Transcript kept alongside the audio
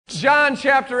John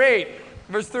chapter 8,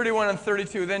 verse 31 and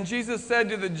 32. Then Jesus said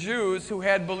to the Jews who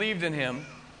had believed in him,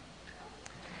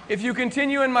 "If you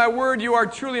continue in my word, you are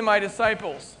truly my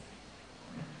disciples.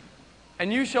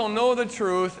 And you shall know the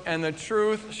truth, and the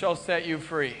truth shall set you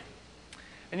free."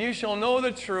 And you shall know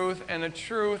the truth, and the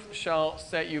truth shall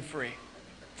set you free.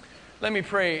 Let me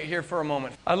pray here for a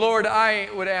moment. Lord, I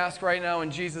would ask right now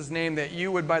in Jesus' name that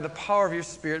you would, by the power of your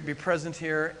Spirit, be present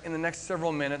here in the next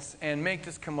several minutes and make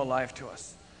this come alive to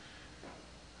us.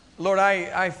 Lord,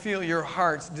 I feel your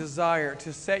heart's desire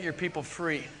to set your people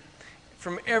free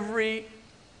from everything,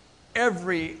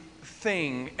 every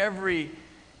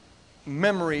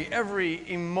memory,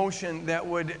 every emotion that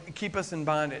would keep us in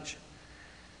bondage.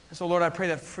 And so, Lord, I pray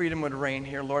that freedom would reign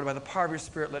here, Lord. By the power of your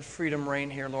Spirit, let freedom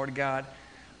reign here, Lord God.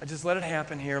 Just let it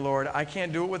happen here, Lord. I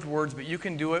can't do it with words, but you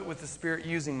can do it with the Spirit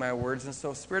using my words. And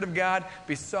so, Spirit of God,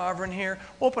 be sovereign here.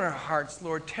 Open our hearts,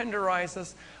 Lord. Tenderize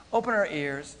us. Open our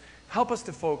ears. Help us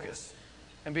to focus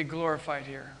and be glorified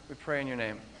here. We pray in your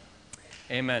name.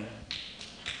 Amen.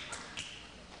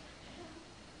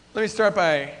 Let me start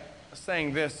by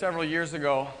saying this. Several years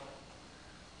ago,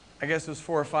 I guess it was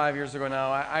 4 or 5 years ago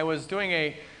now, I was doing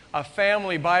a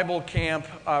family Bible camp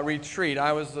retreat.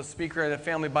 I was the speaker at a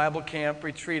family Bible camp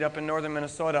retreat up in northern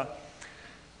Minnesota.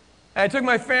 And I took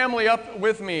my family up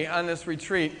with me on this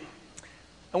retreat.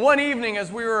 And one evening,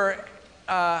 as we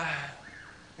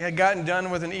had gotten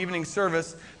done with an evening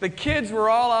service, the kids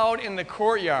were all out in the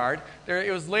courtyard.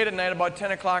 It was late at night, about 10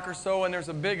 o'clock or so, and there's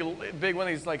a big one of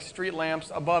these like street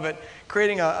lamps above it,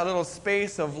 creating a little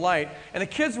space of light. And the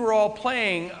kids were all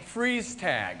playing freeze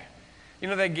tag. You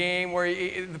know that game where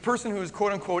the person who's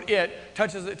quote-unquote it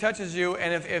touches you,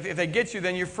 and if they get you,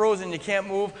 then you're frozen. You can't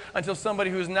move until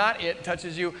somebody who's not it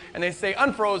touches you, and they say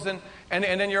unfrozen, and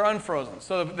then you're unfrozen.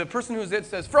 So the person who's it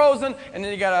says frozen, and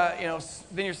then you gotta,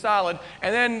 then you're solid,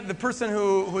 and then the person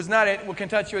who's not it can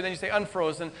touch you, and then you say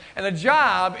unfrozen. And the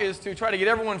job is to try to get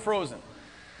everyone frozen.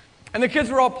 And the kids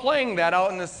were all playing that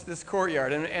out in this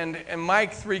courtyard, and my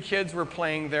 3 kids were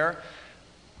playing there,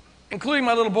 including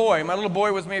my little boy. My little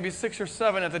boy was maybe 6 or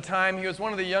 7 at the time. He was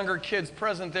one of the younger kids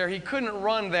present there. He couldn't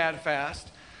run that fast,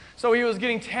 so he was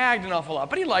getting tagged an awful lot.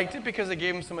 But he liked it because it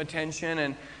gave him some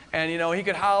attention, and he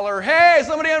could holler, "Hey,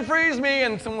 somebody unfreeze me,"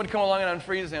 and someone would come along and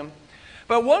unfreeze him.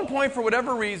 But at one point, for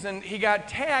whatever reason, he got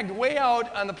tagged way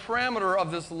out on the perimeter of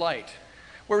this light,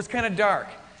 where it was kind of dark.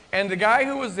 And the guy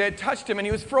who was it touched him, and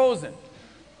he was frozen.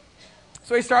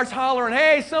 So he starts hollering,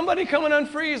 "Hey, somebody come and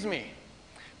unfreeze me."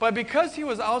 But because he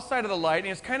was outside of the light, and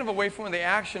he was kind of away from where the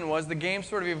action was, the game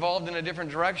sort of evolved in a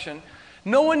different direction,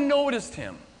 no one noticed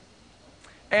him.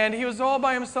 And he was all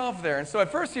by himself there. And so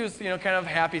at first he was, kind of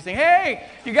happy, saying, "Hey,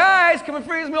 you guys, come and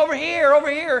freeze me over here, over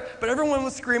here." But everyone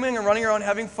was screaming and running around,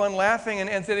 having fun, laughing,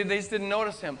 and they just didn't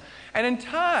notice him. And in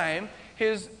time,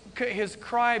 his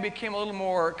cry became a little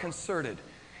more concerted.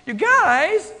 "You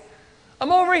guys,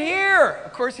 I'm over here."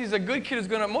 Of course, he's a good kid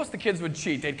most of the kids would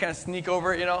cheat. They'd kind of sneak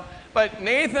over, But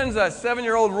Nathan's a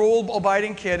 7-year-old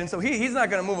rule-abiding kid, and so he's not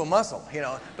going to move a muscle,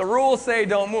 The rules say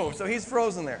don't move, so he's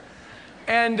frozen there.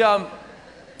 And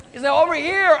he said, "Over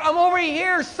here, I'm over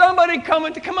here. Somebody come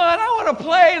on, I want to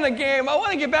play in the game. I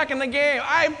want to get back in the game.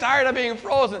 I'm tired of being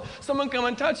frozen. Someone come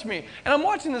and touch me." And I'm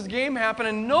watching this game happen,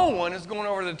 and no one is going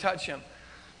over to touch him.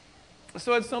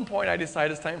 So at some point, I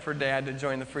decide it's time for Dad to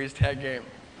join the freeze tag game.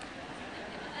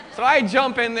 So I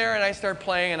jump in there, and I start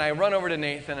playing, and I run over to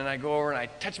Nathan, and I go over, and I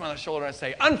touch him on the shoulder, and I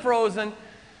say, "Unfrozen."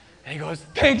 And he goes,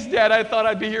 "Thanks, Dad. I thought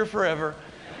I'd be here forever."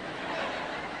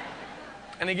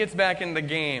 And he gets back in the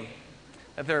game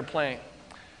that they were playing.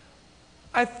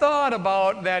 I thought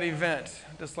about that event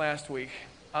this last week.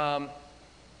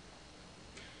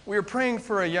 We were praying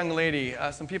for a young lady.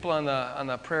 Some people on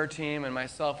the prayer team and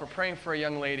myself were praying for a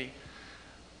young lady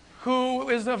who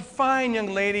is a fine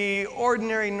young lady,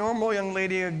 ordinary, normal young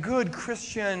lady, a good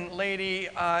Christian lady,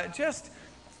 just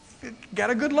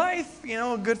got a good life,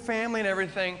 a good family and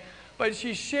everything. But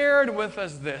she shared with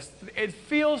us this. It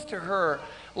feels to her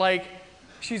like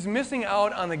she's missing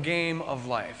out on the game of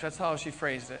life. That's how she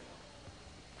phrased it.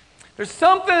 There's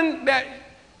something that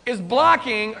is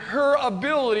blocking her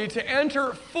ability to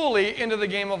enter fully into the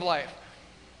game of life.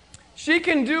 She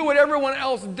can do what everyone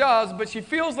else does, but she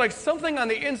feels like something on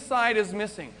the inside is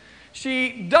missing.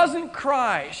 She doesn't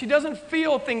cry. She doesn't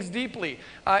feel things deeply.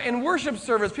 In worship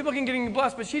service, people can get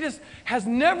blessed, but she just has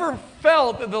never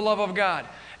felt the love of God.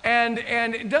 And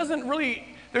it doesn't really,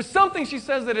 there's something she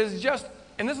says that is just,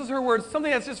 and this is her words,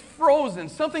 something that's just frozen,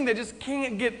 something that just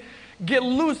can't get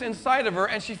loose inside of her,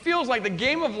 and she feels like the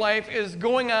game of life is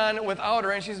going on without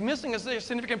her, and she's missing a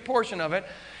significant portion of it.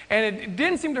 And it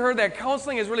didn't seem to her that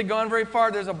counseling has really gone very far.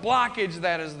 There's a blockage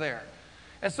that is there.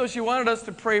 And so she wanted us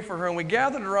to pray for her, and we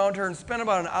gathered around her and spent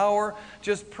about an hour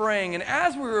just praying. And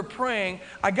as we were praying,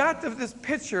 I got this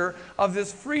picture of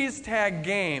this freeze tag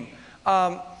game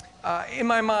in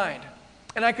my mind.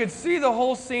 And I could see the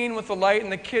whole scene with the light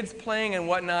and the kids playing and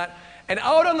whatnot. And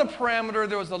out on the perimeter,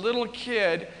 there was a little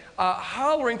kid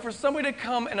hollering for somebody to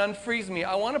come and unfreeze me.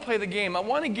 I want to play the game. I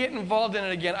want to get involved in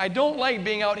it again. I don't like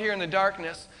being out here in the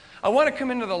darkness. I want to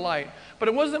come into the light. But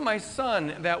it wasn't my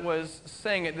son that was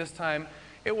saying it this time.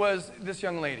 It was this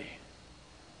young lady.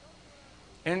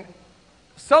 And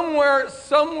somehow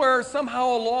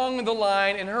along the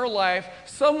line in her life,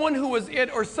 someone who was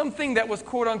it or something that was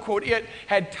quote unquote it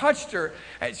had touched her.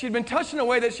 She'd been touched in a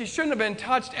way that she shouldn't have been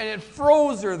touched, and it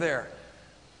froze her there.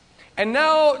 And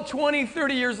now, 20,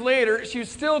 30 years later, she's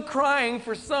still crying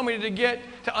for somebody to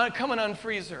come and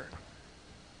unfreeze her.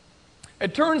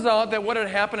 It turns out that what had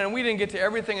happened, and we didn't get to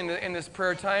everything in this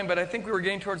prayer time, but I think we were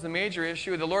getting towards the major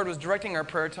issue. The Lord was directing our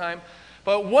prayer time.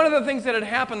 But one of the things that had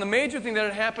happened, the major thing that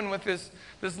had happened with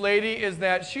this lady is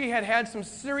that she had some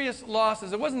serious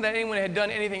losses. It wasn't that anyone had done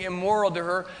anything immoral to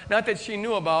her, not that she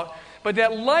knew about, but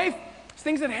that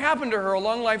things had happened to her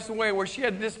along life's way where she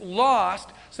had just lost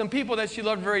some people that she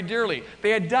loved very dearly.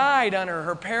 They had died on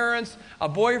her parents, a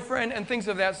boyfriend, and things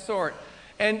of that sort.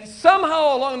 And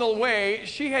somehow along the way,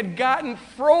 she had gotten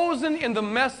frozen in the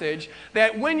message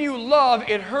that when you love,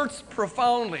 it hurts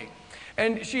profoundly.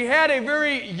 And she had a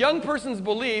very young person's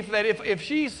belief that if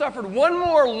she suffered one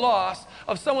more loss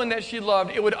of someone that she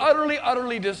loved, it would utterly,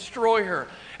 utterly destroy her.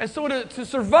 And so to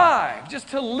survive, just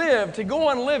to live, to go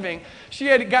on living, she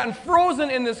had gotten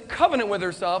frozen in this covenant with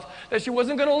herself that she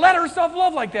wasn't going to let herself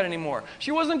love like that anymore.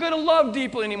 She wasn't going to love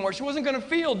deeply anymore. She wasn't going to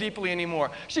feel deeply anymore.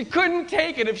 She couldn't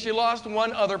take it if she lost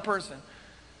one other person.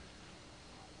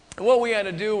 And what we had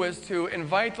to do was to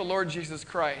invite the Lord Jesus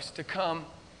Christ to come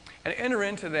and enter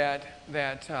into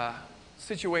that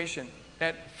situation,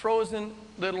 that frozen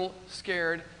little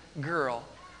scared girl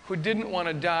who didn't want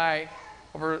to die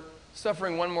over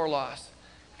suffering one more loss,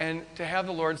 and to have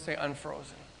the Lord say,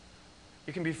 unfrozen.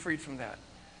 You can be freed from that.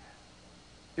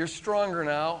 You're stronger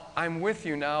now. I'm with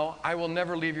you now. I will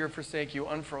never leave you or forsake you,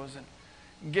 unfrozen.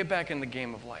 Get back in the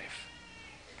game of life.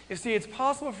 You see, it's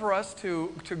possible for us to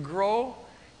grow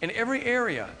in every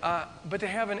area, but to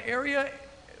have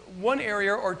one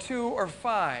area or two or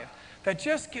five that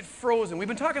just get frozen. We've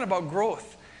been talking about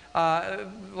growth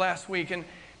last week, and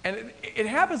it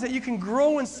happens that you can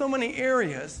grow in so many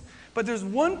areas, but there's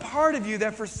one part of you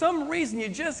that for some reason you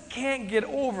just can't get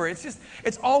over. It's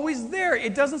always there.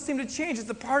 It doesn't seem to change. It's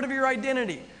a part of your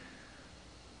identity.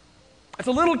 It's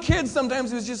a little kid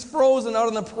sometimes who's just frozen out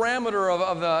on the parameter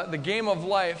of the game of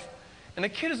life, and the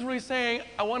kid is really saying,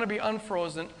 I want to be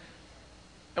unfrozen.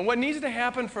 And what needs to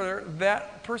happen for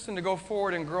that person to go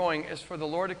forward and growing is for the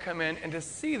Lord to come in and to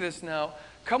see this now,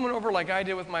 coming over like I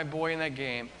did with my boy in that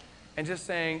game, and just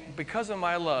saying, because of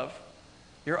my love,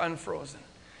 you're unfrozen.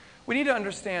 We need to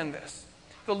understand this.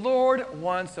 The Lord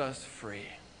wants us free.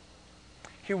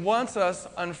 He wants us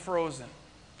unfrozen.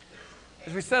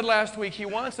 As we said last week, He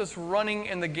wants us running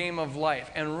in the game of life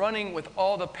and running with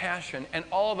all the passion and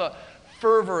all the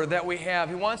fervor that we have.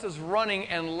 He wants us running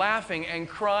and laughing and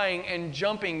crying and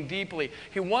jumping deeply.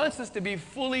 He wants us to be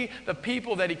fully the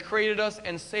people that He created us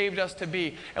and saved us to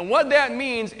be. And what that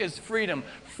means is freedom.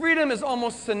 Freedom is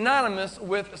almost synonymous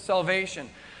with salvation.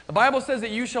 The Bible says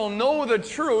that you shall know the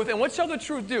truth. And what shall the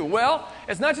truth do? Well,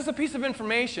 it's not just a piece of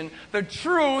information. The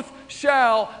truth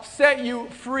shall set you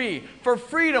free. For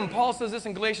freedom, Paul says this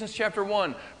in Galatians chapter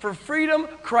 1. For freedom,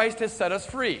 Christ has set us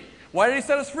free. Why did He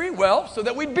set us free? Well, so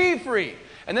that we'd be free.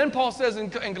 And then Paul says in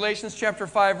Galatians chapter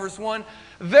 5, verse 1,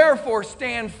 therefore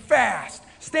stand fast.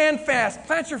 Stand fast,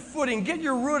 plant your footing, get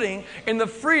your rooting in the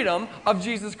freedom of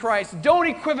Jesus Christ. Don't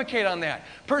equivocate on that.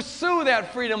 Pursue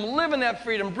that freedom, live in that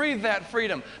freedom, breathe that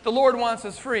freedom. The Lord wants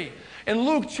us free. In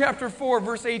Luke chapter 4,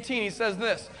 verse 18, He says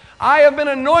this, I have been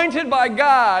anointed by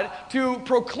God to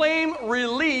proclaim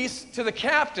release to the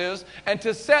captives and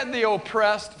to set the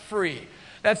oppressed free.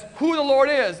 That's who the Lord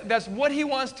is. That's what He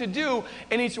wants to do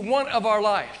in each one of our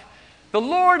life. The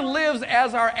Lord lives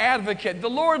as our advocate. The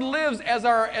Lord lives as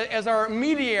our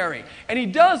mediator. And He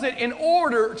does it in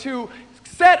order to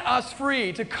set us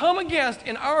free, to come against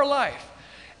in our life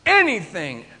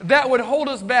anything that would hold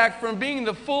us back from being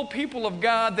the full people of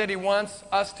God that He wants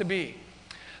us to be.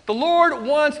 The Lord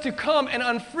wants to come and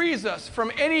unfreeze us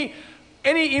from any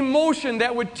emotion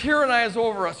that would tyrannize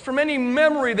over us, from any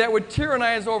memory that would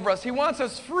tyrannize over us. He wants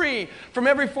us free from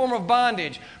every form of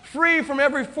bondage, free from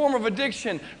every form of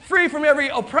addiction, free from every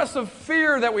oppressive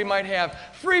fear that we might have,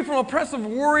 free from oppressive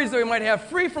worries that we might have,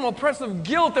 free from oppressive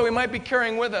guilt that we might be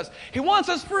carrying with us. He wants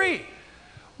us free.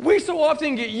 We so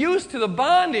often get used to the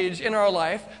bondage in our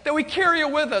life that we carry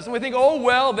it with us, and we think, oh,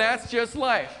 well, that's just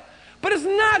life. But it's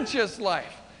not just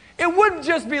life. It would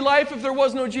just be life if there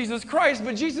was no Jesus Christ,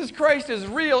 but Jesus Christ is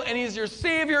real, and He's your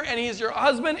Savior, and He's your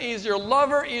husband, He's your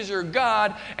lover, He's your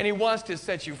God, and He wants to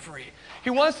set you free. He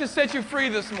wants to set you free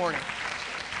this morning.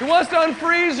 He wants to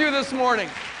unfreeze you this morning.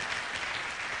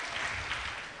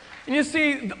 And you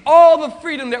see, all the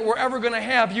freedom that we're ever going to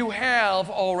have, you have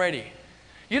already.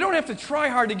 You don't have to try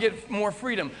hard to get more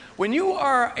freedom. When you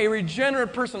are a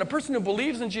regenerate person, a person who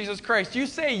believes in Jesus Christ, you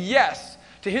say yes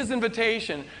to His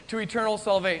invitation to eternal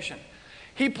salvation.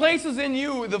 He places in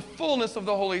you the fullness of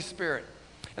the Holy Spirit.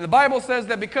 And the Bible says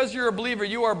that because you're a believer,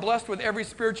 you are blessed with every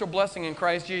spiritual blessing in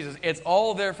Christ Jesus. It's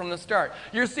all there from the start.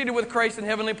 You're seated with Christ in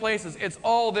heavenly places. It's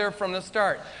all there from the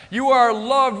start. You are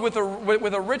loved with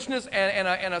a richness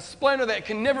and a splendor that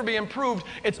can never be improved.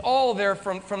 It's all there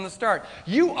from the start.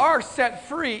 You are set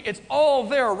free. It's all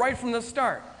there right from the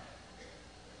start.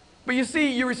 But you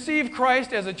see, you receive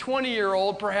Christ as a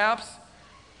 20-year-old perhaps,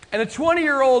 and a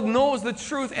 20-year-old knows the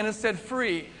truth and is set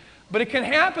free. But it can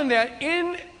happen that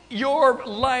in your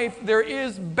life, there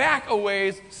is back a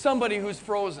ways somebody who's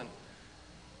frozen,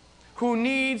 who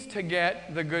needs to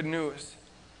get the good news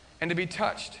and to be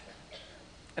touched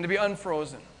and to be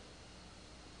unfrozen.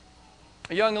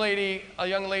 A young lady,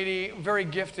 very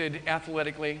gifted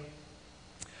athletically,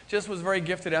 just was very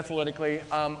gifted athletically,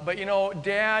 but you know,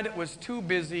 Dad was too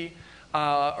busy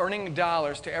earning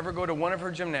dollars to ever go to one of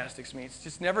her gymnastics meets.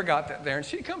 Just never got that there. And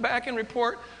she'd come back and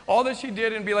report all that she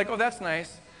did and be like, oh, that's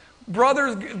nice.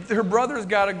 Her brothers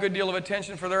got a good deal of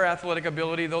attention for their athletic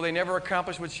ability, though they never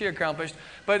accomplished what she accomplished.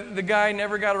 But the guy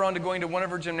never got around to going to one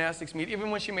of her gymnastics meets, even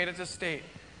when she made it to state.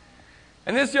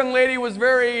 And this young lady was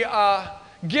very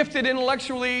gifted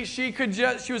intellectually. She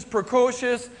was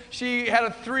precocious. She had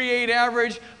a 3.8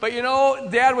 average. But you know,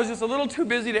 Dad was just a little too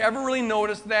busy to ever really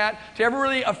notice that, to ever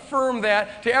really affirm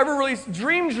that, to ever really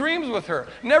dream dreams with her.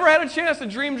 Never had a chance to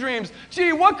dream dreams.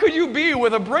 Gee, what could you be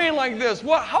with a brain like this?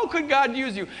 How could God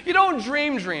use you? You don't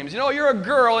dream dreams. You know, you're a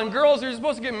girl, and girls are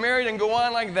supposed to get married and go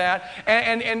on like that.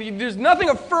 And there's nothing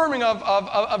affirming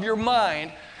of your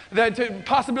mind. The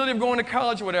possibility of going to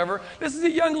college or whatever. This is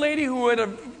a young lady who at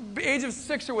the age of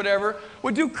 6 or whatever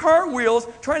would do cartwheels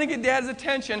trying to get Dad's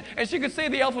attention, and she could say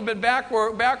the alphabet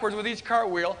backwards with each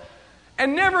cartwheel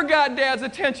and never got Dad's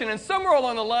attention. And somewhere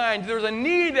along the line there was a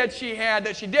need that she had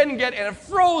that she didn't get, and it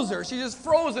froze her. She just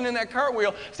frozen in that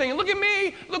cartwheel saying, look at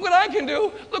me, look what I can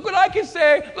do, look what I can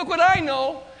say, look what I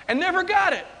know, and never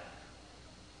got it.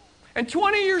 And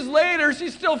 20 years later,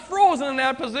 she's still frozen in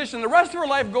that position. The rest of her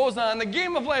life goes on. The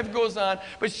game of life goes on.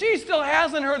 But she still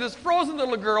has in her this frozen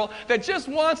little girl that just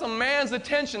wants a man's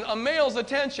attention, a male's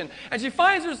attention. And she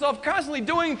finds herself constantly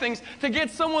doing things to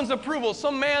get someone's approval,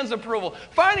 some man's approval,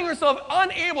 finding herself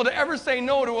unable to ever say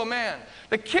no to a man.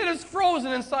 The kid is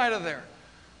frozen inside of there.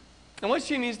 And what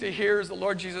she needs to hear is the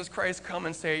Lord Jesus Christ come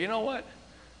and say, you know what?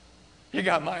 You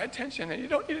got my attention, and you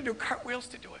don't need to do cartwheels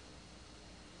to do it.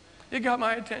 You got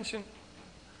my attention.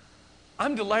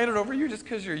 I'm delighted over you just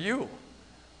because you're you.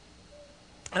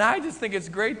 And I just think it's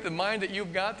great, the mind that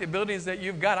you've got, the abilities that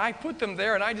you've got. I put them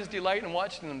there, and I just delight in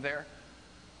watching them there.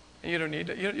 And you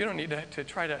don't need to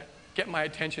try to get my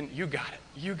attention. You got it.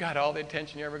 You got all the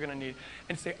attention you're ever going to need.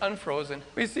 And stay unfrozen.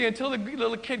 But you see, until the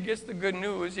little kid gets the good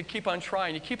news, you keep on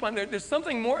trying. You keep on there. There's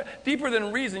something more deeper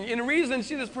than reason. In reason,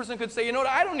 see, this person could say, you know what,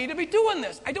 I don't need to be doing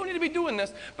this. I don't need to be doing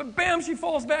this. But bam, she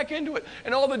falls back into it.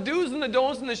 And all the do's and the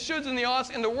don'ts and the shoulds and the oughts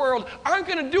in the world aren't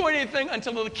going to do anything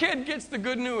until the kid gets the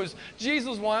good news.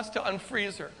 Jesus wants to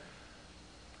unfreeze her.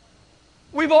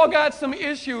 We've all got some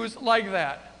issues like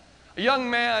that. A young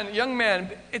man,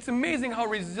 it's amazing how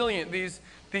resilient these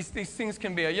things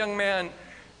can be. A young man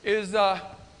is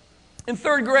in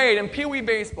third grade in Pee Wee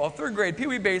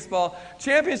baseball,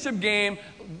 championship game,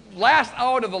 last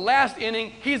out of the last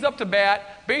inning, he's up to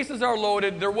bat, bases are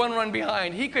loaded, they're 1 run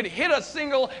behind. He could hit a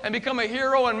single and become a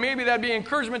hero, and maybe that'd be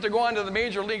encouragement to go on to the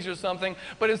major leagues or something,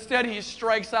 but instead he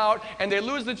strikes out, and they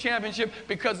lose the championship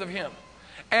because of him.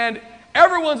 And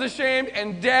everyone's ashamed,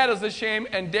 and Dad is ashamed,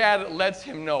 and Dad lets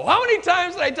him know. How many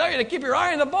times did I tell you to keep your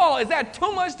eye on the ball? Is that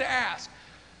too much to ask?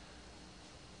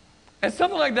 And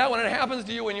something like that, when it happens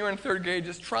to you when you're in third grade,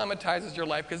 just traumatizes your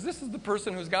life, because this is the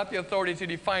person who's got the authority to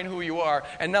define who you are,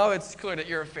 and now it's clear that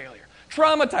you're a failure.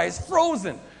 Traumatized,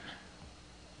 frozen.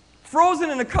 Frozen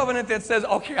in a covenant that says,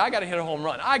 okay, I got to hit a home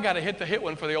run. I got to hit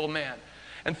one for the old man.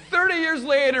 And 30 years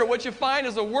later, what you find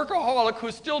is a workaholic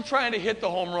who's still trying to hit the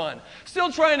home run,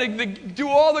 still trying to do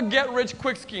all the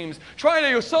get-rich-quick schemes, trying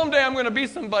to, someday I'm going to be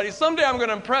somebody, someday I'm going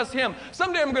to impress him,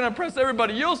 someday I'm going to impress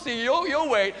everybody, you'll see, you'll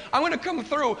wait, I'm going to come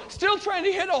through, still trying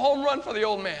to hit a home run for the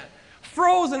old man,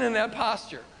 frozen in that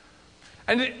posture.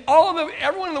 And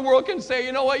everyone in the world can say,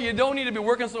 you know what, you don't need to be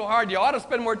working so hard, you ought to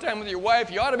spend more time with your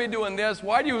wife, you ought to be doing this,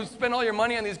 why do you spend all your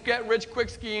money on these get-rich-quick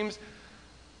schemes?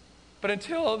 But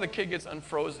until the kid gets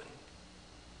unfrozen,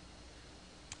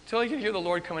 until he can hear the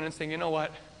Lord come in and saying, you know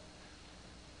what,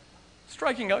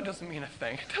 striking out doesn't mean a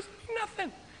thing. It doesn't mean nothing.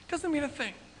 It doesn't mean a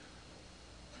thing.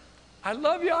 I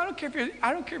love you. I don't care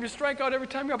if you strike out every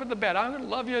time you're up at the bed. I'm going to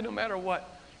love you no matter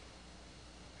what.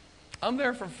 I'm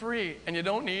there for free, and you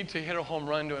don't need to hit a home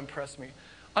run to impress me.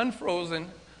 Unfrozen.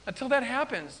 Until that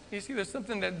happens, you see, there's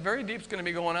something that very deep is going to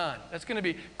be going on. That's going to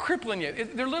be crippling you.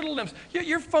 They're little limps.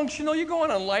 You're functional. You go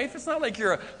on in life. It's not like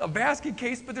you're a basket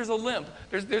case, but there's a limp.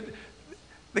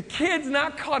 The kid's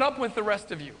not caught up with the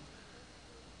rest of you.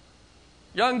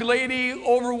 Young lady,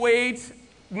 overweight,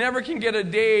 never can get a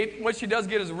date. What she does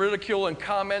get is ridicule and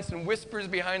comments and whispers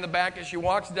behind the back as she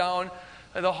walks down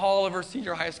the hall of her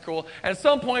senior high school. And at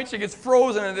some point, she gets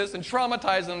frozen in this and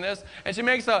traumatized in this, and she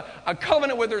makes a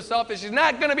covenant with herself that she's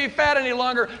not going to be fat any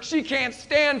longer. She can't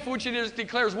stand food. She just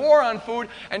declares war on food.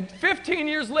 And 15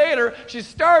 years later, she's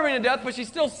starving to death, but she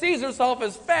still sees herself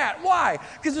as fat. Why?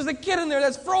 Because there's a kid in there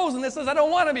that's frozen that says, I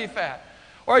don't want to be fat.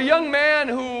 Or a young man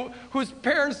whose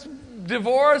parents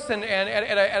divorce and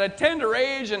at a tender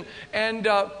age, and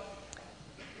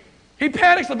he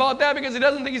panics about that because he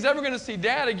doesn't think he's ever going to see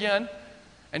dad again.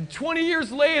 And 20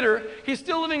 years later, he's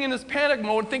still living in this panic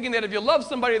mode, thinking that if you love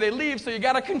somebody, they leave, so you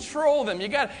got to control them.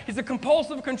 He's a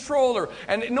compulsive controller.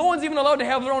 And no one's even allowed to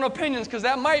have their own opinions, because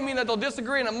that might mean that they'll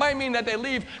disagree, and it might mean that they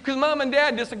leave because mom and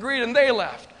dad disagreed and they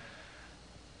left.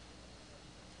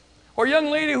 Or a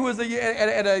young lady who at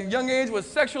a young age was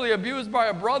sexually abused by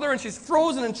a brother, and she's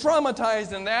frozen and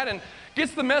traumatized in that, and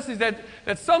gets the message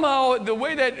that somehow the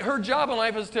way that her job in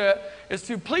life is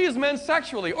to please men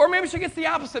sexually. Or maybe she gets the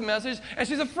opposite message, and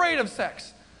she's afraid of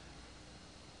sex.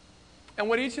 And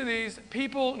what each of these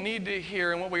people need to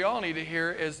hear, and what we all need to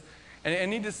hear is,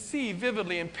 and need to see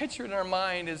vividly and picture in our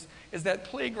mind is that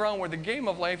playground where the game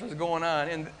of life is going on,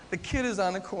 and the kid is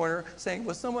on the corner saying,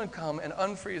 will someone come and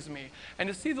unfreeze me? And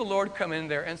to see the Lord come in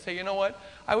there and say, you know what,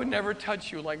 I would never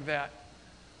touch you like that.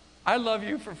 I love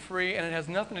you for free, and it has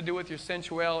nothing to do with your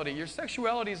sensuality. Your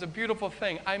sexuality is a beautiful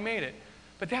thing. I made it.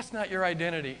 But that's not your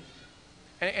identity.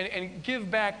 And give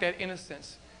back that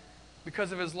innocence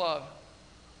because of his love.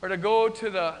 Or to go to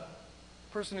the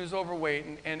person who's overweight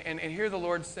and hear the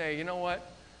Lord say, you know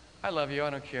what? I love you.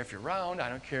 I don't care if you're round. I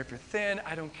don't care if you're thin.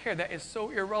 I don't care. That is so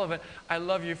irrelevant. I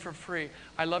love you for free.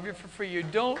 I love you for free. You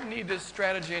don't need this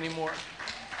strategy anymore.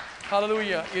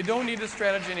 Hallelujah. You don't need this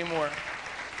strategy anymore.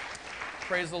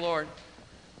 Praise the Lord.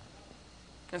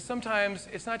 And sometimes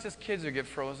it's not just kids who get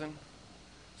frozen.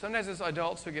 Sometimes it's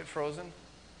adults who get frozen.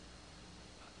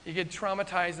 You get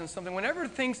traumatized in something. Whenever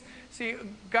things, see,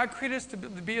 God created us to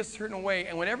be a certain way,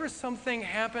 and whenever something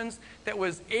happens that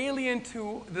was alien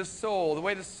to the soul, the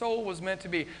way the soul was meant to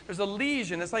be, there's a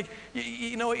lesion. It's like,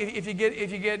 you know, if you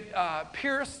get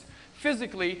pierced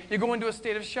physically, you go into a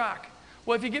state of shock.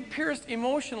 Well, if you get pierced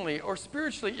emotionally or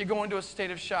spiritually, you go into a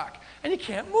state of shock, and you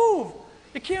can't move.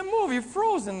 You can't move. You're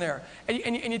frozen there.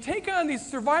 And you take on these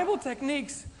survival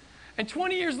techniques, and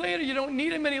 20 years later, you don't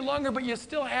need them any longer, but you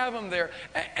still have them there.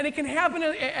 And it can happen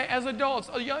as adults.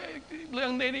 A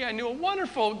young lady I knew, a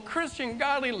wonderful Christian,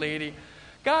 godly lady,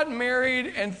 got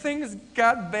married, and things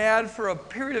got bad for a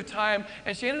period of time,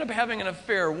 and she ended up having an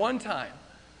affair one time.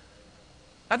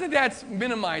 Not that that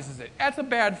minimizes it. That's a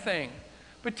bad thing.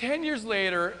 But 10 years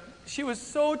later, she was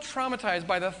so traumatized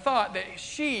by the thought that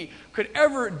she could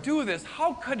ever do this.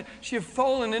 How could she have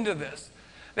fallen into this?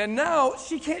 That now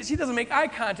she doesn't make eye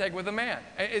contact with a man.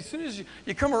 As soon as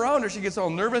you come around her, she gets all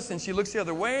nervous and she looks the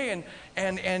other way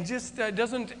and just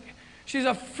doesn't, she's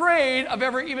afraid of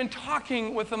ever even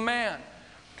talking with a man.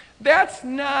 That's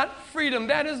not freedom.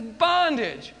 That is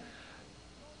bondage.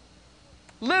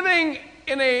 Living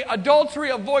in an adultery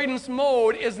avoidance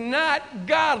mode is not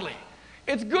godly.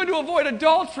 It's good to avoid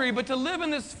adultery, but to live in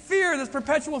this fear, this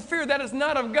perpetual fear, that is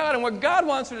not of God. And what God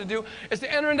wants her to do is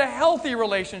to enter into healthy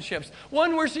relationships,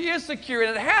 one where she is secure.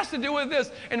 And it has to do with this,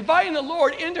 inviting the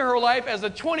Lord into her life as a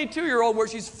 22-year-old where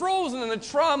she's frozen in the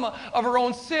trauma of her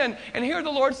own sin. And hear the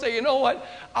Lord say, you know what?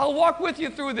 I'll walk with you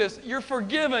through this. You're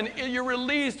forgiven. You're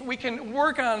released. We can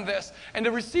work on this. And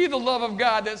to receive the love of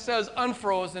God that says,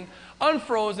 unfrozen,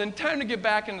 time to get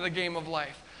back into the game of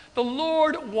life. The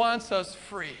Lord wants us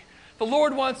free. The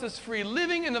Lord wants us free,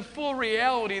 living in the full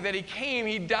reality that He came,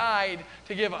 He died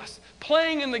to give us,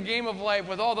 playing in the game of life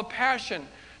with all the passion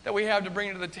that we have to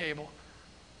bring to the table.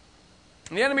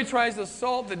 And the enemy tries to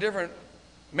assault the different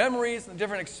memories and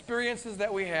different experiences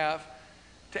that we have,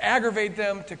 to aggravate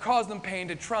them, to cause them pain,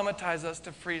 to traumatize us,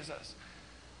 to freeze us,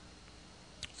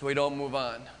 so we don't move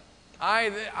on.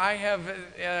 I have,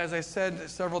 as I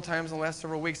said several times in the last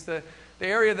several weeks, the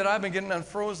area that I've been getting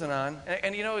unfrozen on,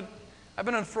 and you know, I've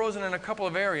been unfrozen in a couple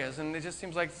of areas, and it just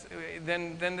seems like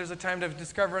then there's a time to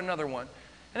discover another one.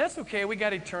 And that's okay, we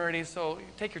got eternity, so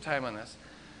take your time on this.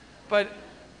 But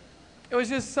it was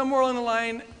just somewhere along the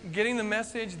line getting the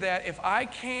message that if I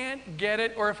can't get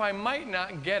it, or if I might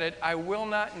not get it, I will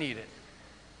not need it.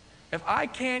 If I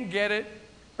can't get it,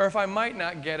 or if I might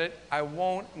not get it, I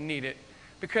won't need it.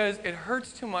 Because it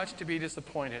hurts too much to be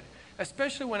disappointed,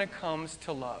 especially when it comes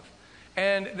to love.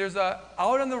 And there's out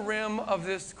on the rim of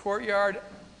this courtyard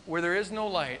where there is no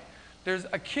light, there's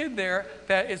a kid there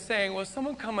that is saying, will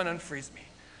someone come and unfreeze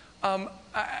me?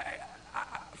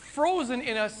 Frozen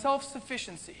in a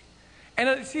self-sufficiency.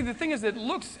 And see, the thing is, it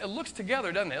looks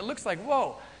together, doesn't it? It looks like,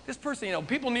 whoa, this person, you know,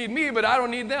 people need me, but I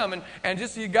don't need them. And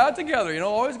just you got together, you know,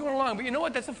 always going along. But you know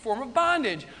what? That's a form of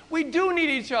bondage. We do need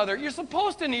each other. You're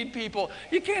supposed to need people.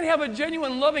 You can't have a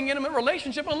genuine, loving, intimate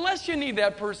relationship unless you need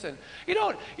that person. You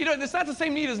know, it's not the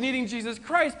same need as needing Jesus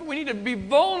Christ, but we need to be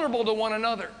vulnerable to one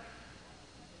another.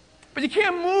 But you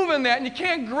can't move in that, and you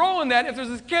can't grow in that if there's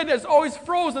this kid that's always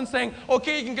frozen saying,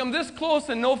 okay, you can come this close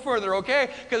and no further, okay?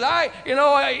 Because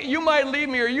you might leave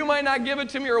me, or you might not give it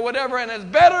to me, or whatever, and it's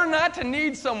better not to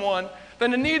need someone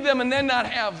than to need them and then not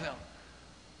have them.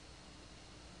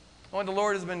 And what the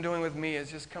Lord has been doing with me is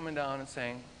just coming down and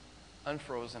saying,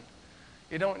 unfrozen.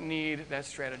 You don't need that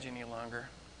strategy any longer.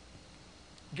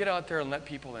 Get out there and let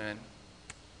people in,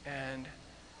 and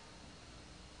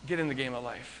get in the game of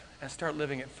life. And start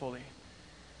living it fully.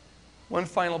 One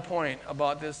final point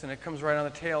about this, and it comes right on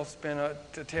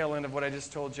the tail end of what I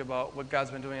just told you about what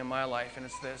God's been doing in my life, and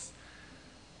it's this.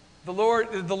 The Lord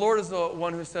is the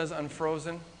one who says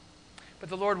unfrozen, but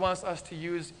the Lord wants us to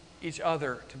use each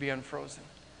other to be unfrozen.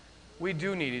 We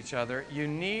do need each other. You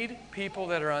need people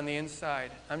that are on the inside.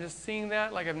 I'm just seeing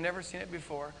that like I've never seen it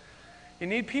before. You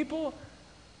need people,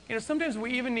 sometimes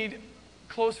we even need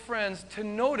close friends to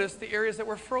notice the areas that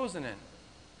we're frozen in.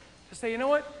 To say, you know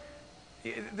what,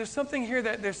 there's something here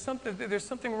there's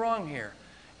something wrong here.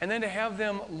 And then to have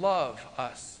them love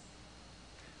us.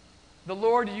 The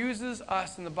Lord uses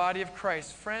us in the body of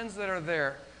Christ, friends that are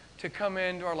there, to come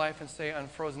into our life and say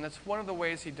unfrozen. That's one of the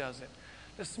ways He does it.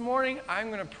 This morning, I'm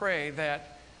going to pray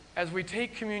that as we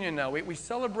take communion now, we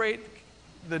celebrate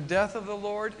the death of the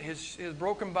Lord, His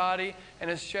broken body, and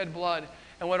His shed blood.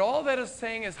 And what all that is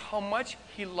saying is how much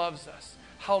He loves us.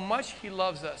 How much He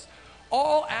loves us.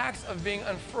 All acts of being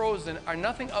unfrozen are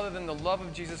nothing other than the love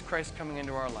of Jesus Christ coming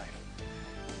into our life.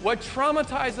 What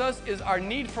traumatizes us is our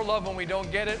need for love when we don't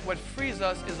get it. What frees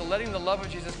us is letting the love of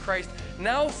Jesus Christ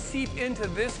now seep into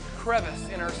this crevice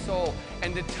in our soul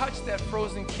and to touch that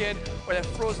frozen kid or that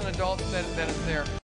frozen adult that is there.